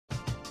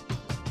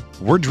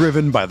We're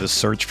driven by the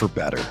search for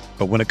better.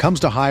 But when it comes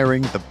to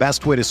hiring, the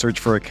best way to search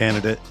for a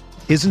candidate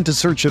isn't to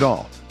search at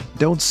all.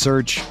 Don't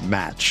search,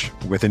 match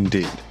with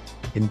Indeed.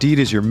 Indeed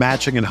is your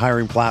matching and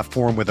hiring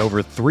platform with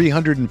over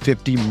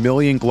 350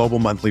 million global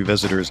monthly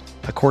visitors,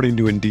 according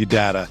to Indeed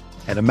data,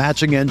 and a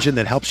matching engine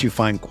that helps you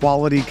find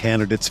quality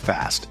candidates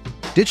fast.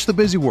 Ditch the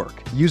busy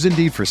work. Use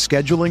Indeed for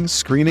scheduling,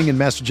 screening, and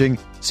messaging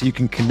so you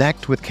can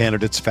connect with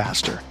candidates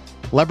faster.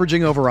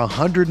 Leveraging over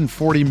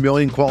 140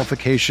 million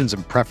qualifications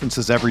and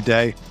preferences every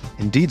day,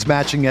 Indeed's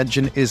matching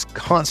engine is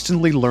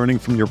constantly learning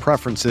from your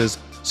preferences,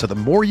 so the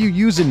more you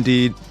use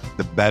Indeed,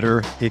 the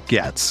better it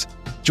gets.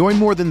 Join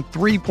more than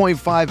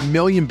 3.5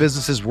 million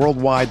businesses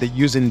worldwide that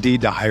use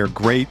Indeed to hire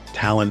great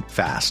talent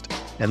fast.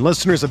 And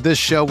listeners of this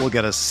show will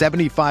get a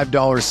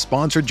 $75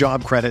 sponsored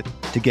job credit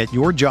to get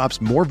your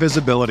jobs more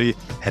visibility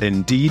at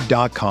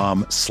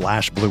Indeed.com/Blue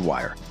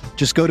Wire.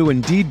 Just go to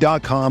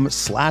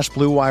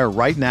Indeed.com/Blue Wire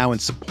right now and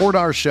support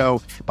our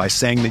show by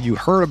saying that you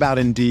heard about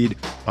Indeed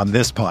on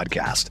this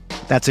podcast.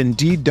 That's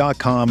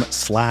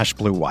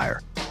Indeed.com/Blue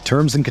Wire.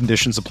 Terms and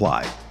conditions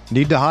apply.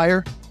 Need to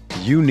hire?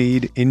 You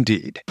need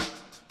Indeed.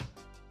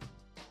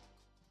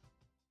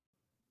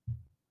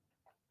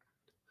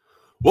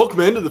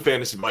 Welcome into the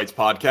Fantasy Bites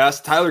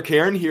podcast. Tyler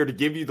Karen here to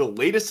give you the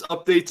latest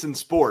updates in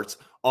sports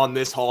on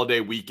this holiday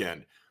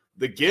weekend.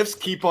 The gifts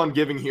keep on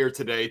giving here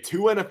today.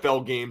 2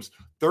 NFL games,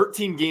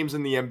 13 games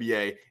in the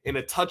NBA, and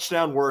a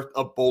touchdown worth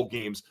of bowl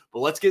games.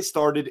 But let's get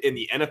started in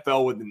the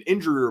NFL with an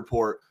injury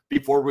report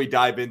before we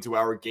dive into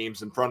our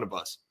games in front of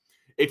us.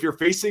 If you're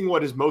facing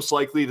what is most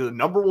likely the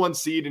number 1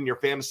 seed in your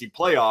fantasy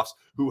playoffs,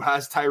 who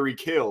has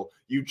Tyreek Hill,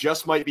 you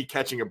just might be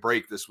catching a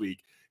break this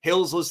week.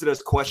 Hill is listed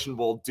as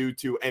questionable due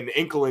to an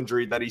ankle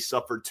injury that he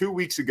suffered 2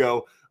 weeks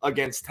ago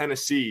against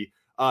Tennessee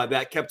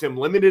that kept him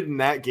limited in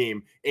that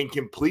game and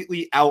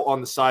completely out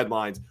on the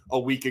sidelines a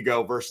week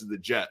ago versus the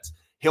Jets.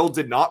 Hill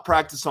did not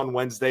practice on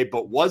Wednesday,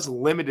 but was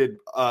limited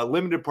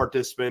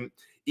participant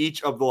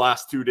each of the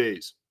last 2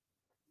 days.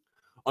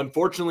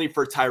 Unfortunately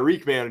for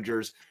Tyreek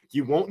managers,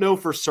 you won't know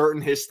for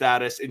certain his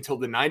status until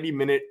the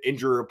 90-minute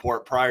injury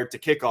report prior to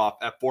kickoff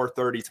at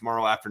 4:30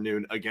 tomorrow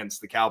afternoon against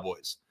the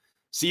Cowboys.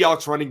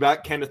 Seahawks running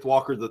back Kenneth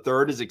Walker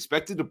III is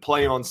expected to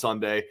play on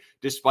Sunday,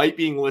 despite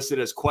being listed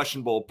as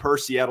questionable per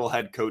Seattle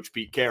head coach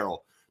Pete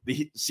Carroll.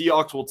 The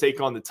Seahawks will take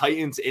on the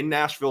Titans in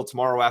Nashville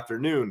tomorrow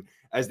afternoon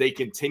as they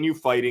continue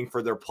fighting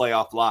for their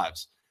playoff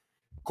lives.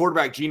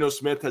 Quarterback Geno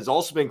Smith has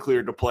also been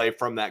cleared to play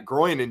from that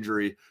groin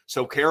injury,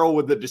 so Carroll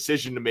with the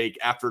decision to make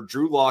after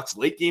Drew Lock's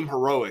late-game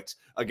heroics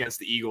against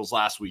the Eagles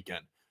last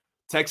weekend.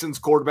 Texans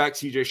quarterback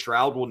C.J.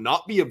 Stroud will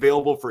not be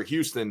available for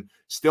Houston,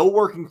 still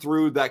working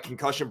through that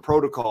concussion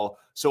protocol,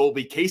 so it will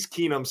be Case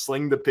Keenum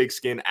slinging the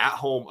pigskin at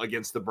home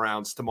against the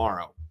Browns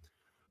tomorrow.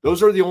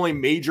 Those are the only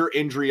major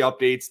injury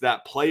updates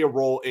that play a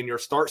role in your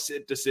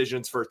start-sit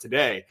decisions for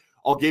today.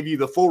 I'll give you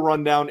the full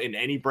rundown in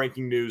any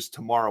breaking news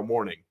tomorrow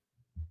morning.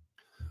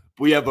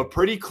 We have a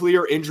pretty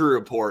clear injury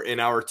report in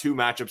our 2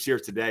 matchups here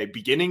today,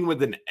 beginning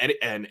with an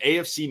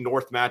AFC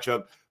North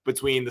matchup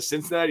between the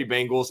Cincinnati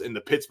Bengals and the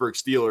Pittsburgh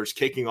Steelers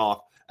kicking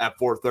off at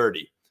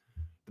 4:30.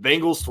 The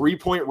Bengals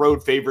 3-point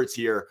road favorites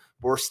here,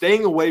 but we're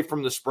staying away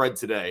from the spread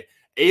today.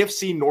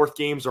 AFC North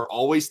games are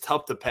always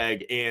tough to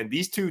peg, and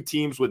these 2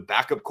 teams with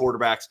backup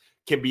quarterbacks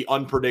can be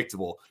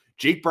unpredictable.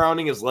 Jake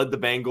Browning has led the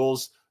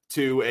Bengals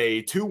to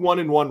a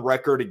 2-1-1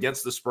 record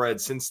against the spread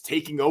since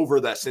taking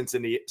over that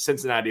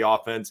Cincinnati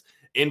offense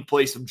in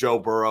place of Joe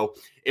Burrow.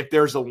 If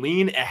there's a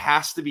lean, it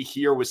has to be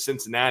here with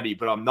Cincinnati,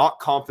 but I'm not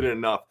confident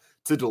enough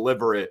to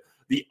deliver it.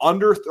 The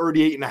under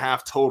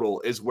 38.5 total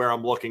is where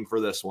I'm looking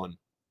for this one.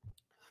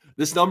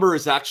 This number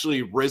has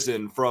actually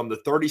risen from the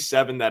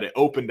 37 that it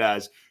opened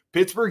as.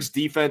 Pittsburgh's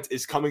defense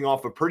is coming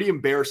off a pretty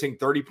embarrassing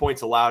 30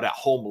 points allowed at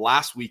home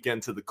last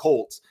weekend to the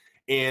Colts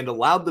and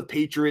allowed the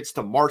Patriots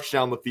to march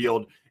down the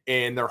field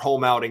in their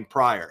home outing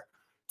prior.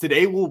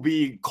 Today will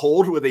be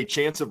cold with a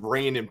chance of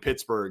rain in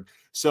Pittsburgh,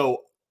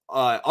 so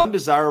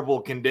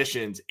undesirable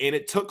conditions, and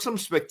it took some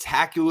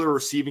spectacular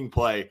receiving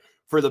play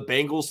for the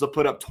Bengals to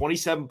put up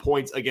 27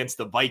 points against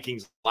the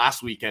Vikings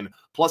last weekend,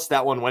 plus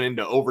that one went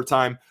into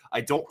overtime.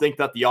 I don't think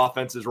that the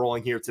offense is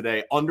rolling here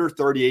today. Under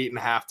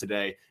 38.5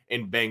 today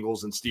in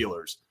Bengals and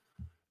Steelers.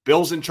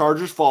 Bills and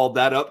Chargers followed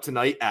that up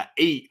tonight at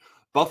 8.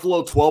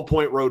 Buffalo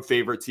 12-point road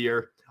favorites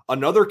here.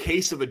 Another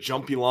case of a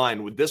jumpy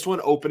line, with this one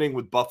opening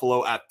with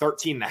Buffalo at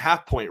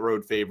 13.5-point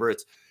road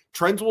favorites.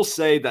 Trends will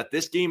say that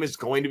this game is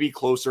going to be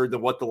closer than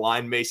what the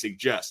line may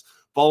suggest,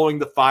 following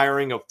the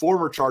firing of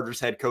former Chargers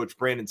head coach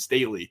Brandon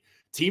Staley.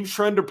 Teams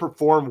trend to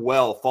perform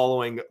well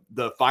following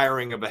the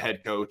firing of a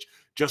head coach.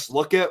 Just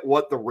look at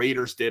what the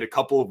Raiders did a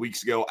couple of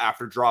weeks ago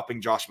after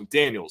dropping Josh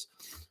McDaniels.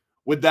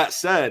 With that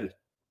said,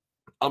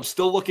 I'm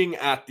still looking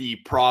at the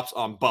props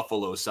on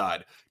Buffalo's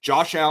side.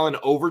 Josh Allen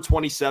over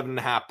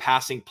 27.5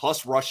 passing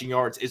plus rushing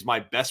yards is my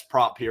best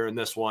prop here in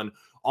this one.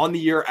 On the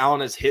year,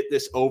 Allen has hit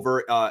this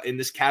over in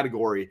this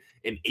category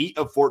in 8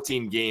 of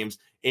 14 games,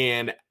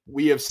 and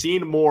we have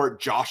seen more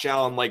Josh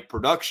Allen-like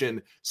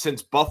production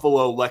since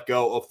Buffalo let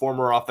go of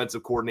former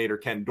offensive coordinator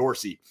Ken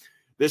Dorsey.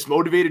 This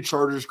motivated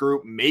Chargers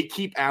group may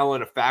keep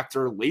Allen a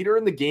factor later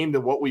in the game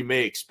than what we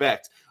may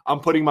expect. I'm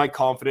putting my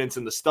confidence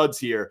in the studs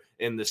here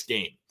in this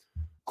game.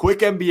 Quick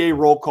NBA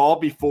roll call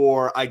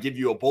before I give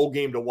you a bowl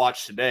game to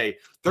watch today.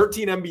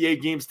 13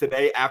 NBA games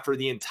today after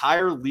the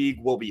entire league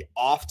will be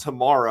off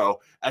tomorrow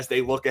as they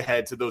look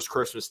ahead to those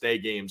Christmas Day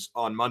games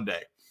on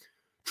Monday.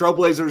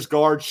 Trailblazers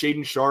guard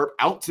Shaedon Sharpe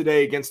out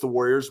today against the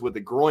Warriors with a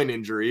groin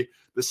injury.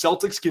 The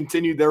Celtics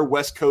continued their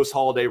West Coast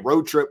holiday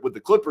road trip with the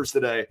Clippers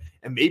today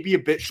and may be a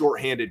bit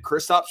shorthanded.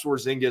 Kristaps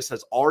Porzingis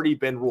has already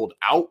been ruled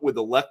out with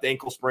a left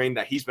ankle sprain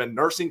that he's been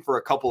nursing for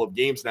a couple of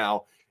games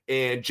now.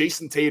 And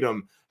Jason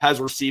Tatum has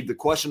received the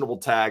questionable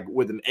tag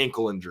with an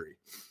ankle injury.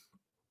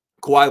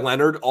 Kawhi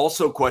Leonard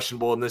also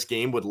questionable in this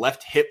game with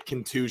left hip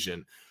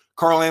contusion.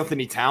 Karl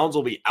Anthony Towns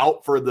will be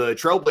out for the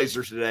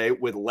Trailblazers today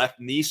with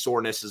left knee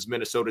soreness as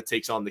Minnesota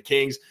takes on the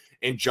Kings.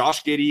 And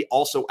Josh Giddey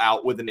also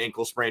out with an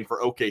ankle sprain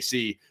for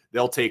OKC.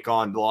 They'll take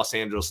on the Los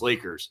Angeles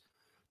Lakers.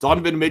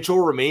 Donovan Mitchell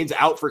remains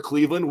out for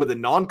Cleveland with a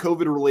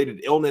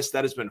non-COVID-related illness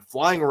that has been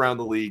flying around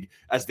the league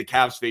as the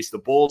Cavs face the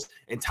Bulls.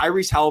 And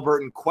Tyrese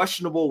Halliburton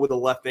questionable with a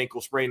left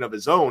ankle sprain of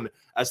his own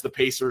as the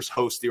Pacers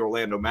host the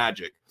Orlando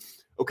Magic.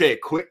 Okay, a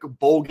quick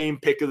bowl game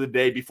pick of the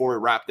day before we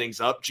wrap things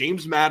up.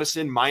 James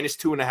Madison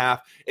 -2.5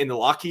 in the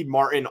Lockheed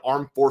Martin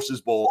Armed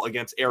Forces Bowl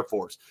against Air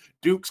Force.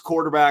 Duke's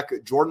quarterback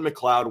Jordan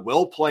McLeod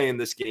will play in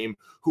this game,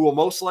 who will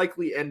most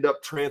likely end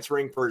up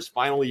transferring for his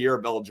final year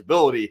of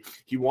eligibility.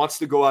 He wants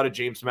to go out of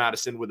James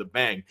Madison with a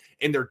bang,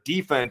 and their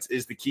defense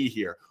is the key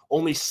here.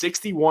 Only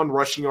 61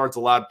 rushing yards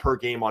allowed per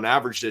game on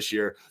average this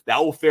year. That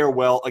will fare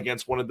well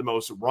against one of the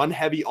most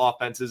run-heavy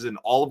offenses in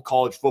all of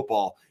college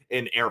football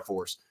in Air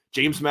Force.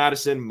 James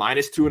Madison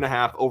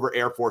 -2.5 over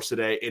Air Force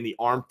today in the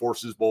Armed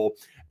Forces Bowl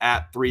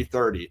at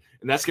 3:30.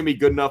 And that's going to be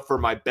good enough for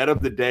my bet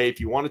of the day. If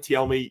you want to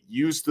tell me,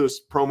 use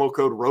this promo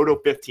code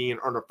ROTO15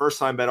 on a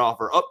first-time bet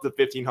offer up to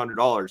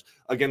 $1,500.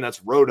 Again, that's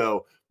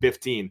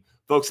ROTO15.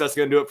 Folks, that's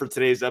going to do it for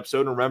today's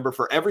episode. And remember,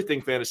 for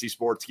everything fantasy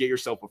sports, get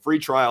yourself a free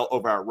trial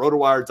over at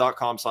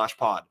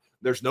rotowire.com/pod.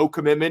 There's no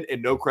commitment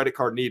and no credit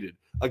card needed.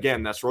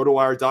 Again, that's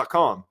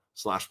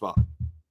rotowire.com/pod.